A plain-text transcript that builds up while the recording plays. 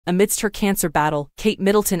Amidst her cancer battle, Kate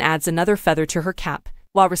Middleton adds another feather to her cap.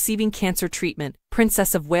 While receiving cancer treatment,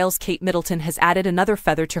 Princess of Wales Kate Middleton has added another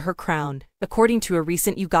feather to her crown. According to a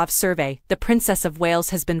recent YouGov survey, the Princess of Wales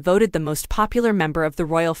has been voted the most popular member of the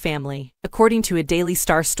royal family. According to a Daily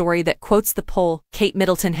Star story that quotes the poll, Kate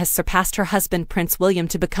Middleton has surpassed her husband Prince William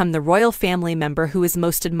to become the royal family member who is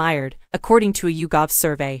most admired. According to a YouGov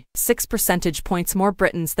survey, 6 percentage points more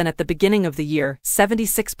Britons than at the beginning of the year,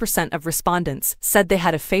 76% of respondents said they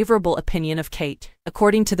had a favorable opinion of Kate.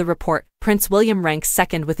 According to the report, Prince William ranks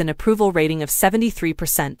second with an approval rating of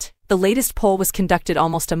 73%. The latest poll was conducted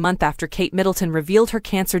almost a month after Kate Middleton revealed her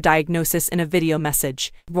cancer diagnosis in a video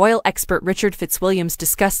message. Royal expert Richard Fitzwilliams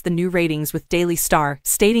discussed the new ratings with Daily Star,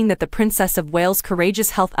 stating that the Princess of Wales'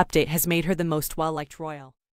 courageous health update has made her the most well-liked royal.